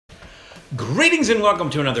Greetings and welcome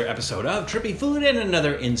to another episode of Trippy Food and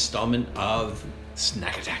another installment of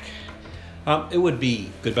Snack Attack. It would be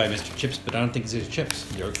Goodbye Mr. Chips, but I don't think these are chips.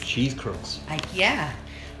 They're cheese curls. Yeah.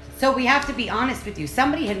 So we have to be honest with you.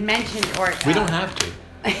 Somebody had mentioned, or We don't have to.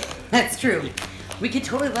 that's true. We could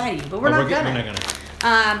totally lie to you, but we're not gonna. We're not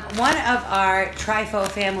gonna. One of our Trifo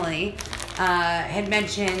family had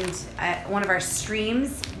mentioned one of our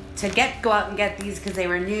streams to go out and get these because they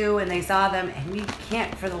were new and they saw them, and we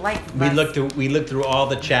can't for the life of us. We looked through all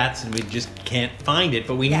the chats and we just can't find it.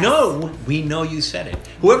 But we Yes. know you said it.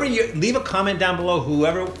 Whoever leave a comment down below,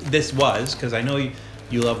 whoever this was, because I know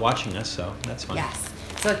you love watching us, so that's fine. Yes.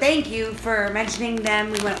 So thank you for mentioning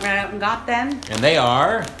them. We went right out and got them. And they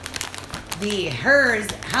are. The Herr's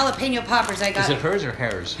jalapeno poppers I got. Is it hers or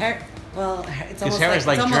Herr's? Well, it's Because almost Herr is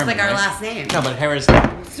like almost German, like our right? last name. No, but Herr is.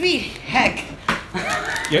 Sweet heck.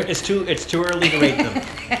 Yeah, it's too early to rate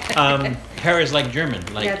them. Herr is like German,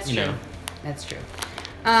 like That's you true. know. That's true.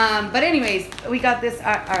 But anyways, we got this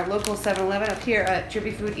at our local 7-Eleven up here at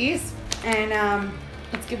Trippy Food East, and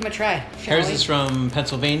let's give them a try. Herr's is from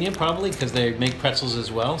Pennsylvania, probably because they make pretzels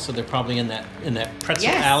as well, so they're probably in that pretzel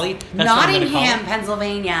alley. That's what I'm gonna call Nottingham, it.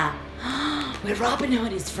 Pennsylvania, where Robin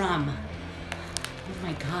Hood is from. Oh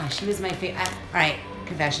my gosh, he was my favorite. All right,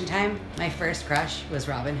 confession time. My first crush was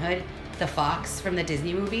Robin Hood, the fox from the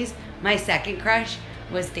Disney movies. My second crush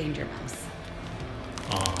was Danger Mouse.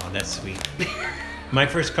 Aw, that's sweet. My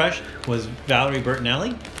first crush was Valerie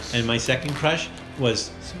Bertinelli, and my second crush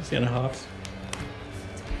was Susanna Hoffs.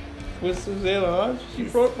 Was Susanna Hoffs? She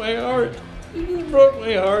broke my heart. She just broke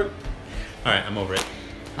my heart. All right, I'm over it.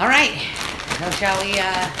 All right, so shall we?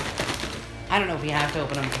 I don't know if we have to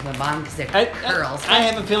open them from the bottom because they're curls. I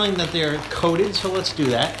have a feeling that they're coated, so let's do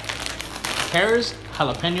that. Herr's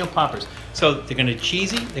jalapeno poppers. So they're gonna be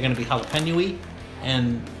cheesy, they're gonna be jalapeno-y,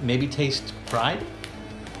 and maybe taste fried.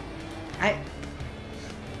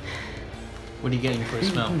 What are you getting for a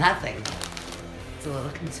smell? Nothing. It's a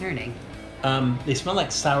little concerning. They smell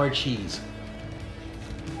like sour cheese.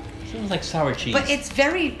 Smells like sour cheese. But it's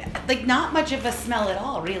very, like, not much of a smell at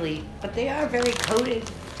all, really. But they are very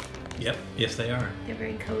coated. Yep, yes they are. They're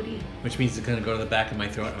very coaty. Which means it's gonna go to the back of my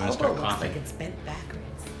throat. I'm gonna start Looks coughing. like it's bent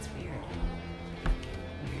backwards. It's weird.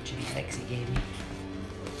 Weird genetics he gave me.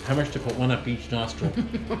 How much to put one up each nostril?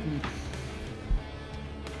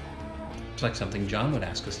 It's like something John would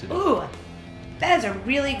ask us to do. Ooh, that is a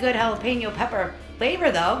really good jalapeno pepper flavor,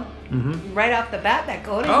 though. Mm-hmm. Right off the bat, that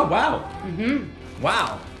coating. Oh wow. Mm-hmm.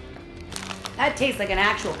 Wow. That tastes like an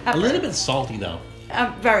actual pepper. A little bit salty though.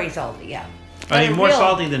 Very salty, yeah. I mean, more real,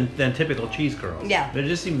 salty than typical cheese curls. Yeah. They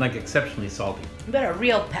just seem like exceptionally salty. But a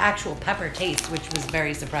real actual pepper taste, which was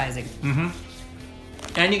very surprising. Mm-hmm.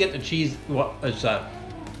 And you get the cheese. What is the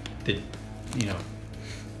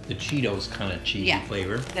Cheetos kind of cheesy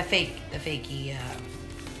flavor. The fakey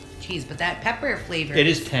cheese, but that pepper flavor. It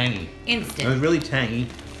is tangy. Instant. It was really tangy.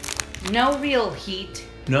 No real heat.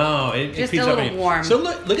 No, it Just creeps a up little on you. warm. So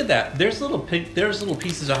look at that. There's little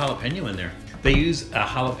pieces of jalapeno in there. They use a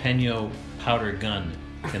jalapeno powder gun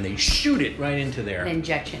and they shoot it right into there. An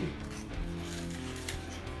injection.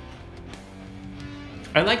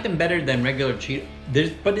 I like them better than regular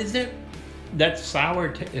Cheetos. But is there that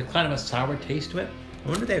sour, kind of a sour taste to it? I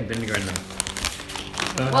wonder if they have vinegar in them.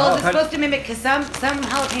 Well, it's supposed to mimic, because some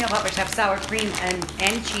jalapeno poppers have sour cream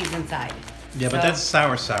and cheese inside. Yeah, so. but that's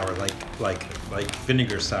sour, like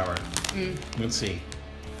vinegar sour. Let's see.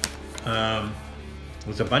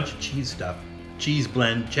 There's a bunch of cheese stuff. Cheese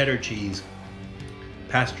blend, cheddar cheese,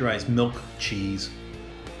 pasteurized milk cheese,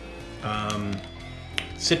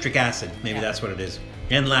 citric acid, maybe that's what it is,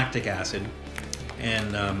 and lactic acid,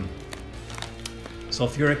 and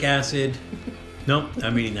sulfuric acid. Nope,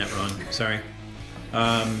 I'm reading that wrong. Sorry.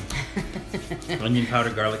 Onion powder,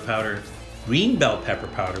 garlic powder, green bell pepper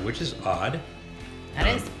powder, which is odd. That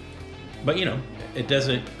is. But you know, it does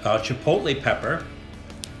it. Chipotle pepper,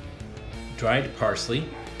 dried parsley,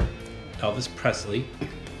 Elvis Presley.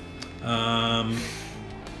 Yeah.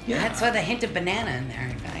 That's with a hint of banana in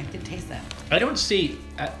there. I did taste that. I don't see.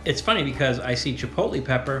 It's funny because I see chipotle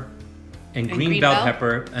pepper and green bell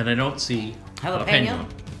pepper, and I don't see jalapeno.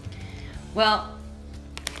 Well,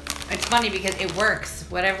 it's funny because it works.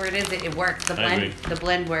 Whatever it is, it works. The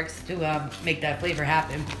blend works to make that flavor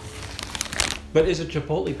happen. But is a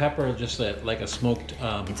chipotle pepper just like a smoked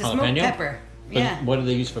jalapeno? It's a smoked pepper. Yeah. But what do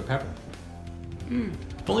they use for pepper?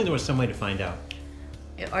 If only there was some way to find out.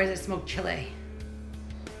 Or is it smoked chili?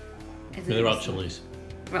 They're all chilies.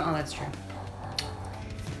 Well, oh, that's true.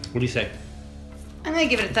 What do you say? I'm gonna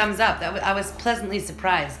give it a thumbs up. I was pleasantly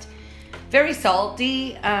surprised. Very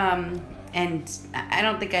salty. And I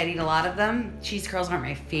don't think I'd eat a lot of them. Cheese curls aren't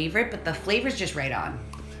my favorite, but the flavor's just right on.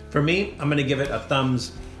 For me, I'm gonna give it a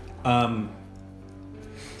thumbs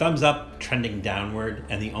up, trending downward,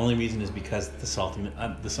 and the only reason is because the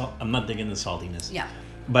saltiness. I'm not digging the saltiness. Yeah.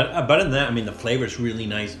 But other than that, I mean, the flavor is really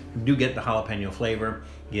nice. You do get the jalapeno flavor.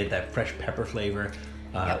 You get that fresh pepper flavor,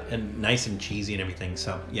 and nice and cheesy and everything.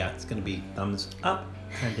 So yeah, it's gonna be thumbs up,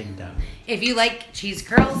 trending down. If you like cheese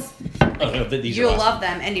curls, you'll awesome. Love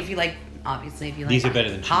them. And if you like, obviously, if you like these are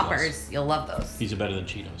better than poppers, Cheetos. You'll love those. These are better than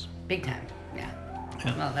Cheetos. Big time. Yeah.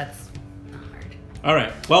 Well, that's not hard. All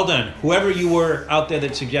right, well done. Whoever you were out there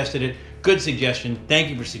that suggested it, good suggestion. Thank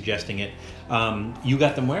you for suggesting it. You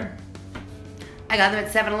got them where? I got them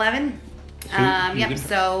at 7-Eleven. Yep.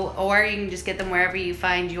 So, or you can just get them wherever you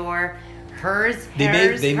find your Herr's. They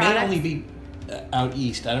may products. only be out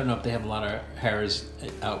east. I don't know if they have a lot of Herr's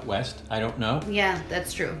out west. I don't know. Yeah,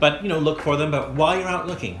 that's true. But look for them. But while you're out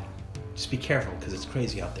looking, just be careful because it's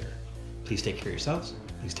crazy out there. Please take care of yourselves.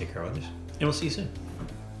 Please take care of others, and we'll see you soon.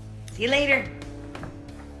 See you later.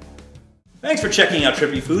 Thanks for checking out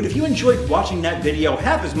Trippy Food. If you enjoyed watching that video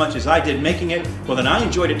half as much as I did making it, well then I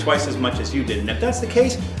enjoyed it twice as much as you did. And if that's the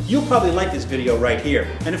case, you'll probably like this video right here.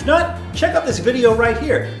 And if not, check out this video right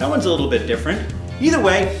here. That one's a little bit different. Either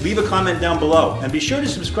way, leave a comment down below. And be sure to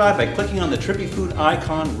subscribe by clicking on the Trippy Food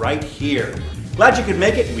icon right here. Glad you could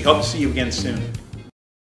make it, and we hope to see you again soon.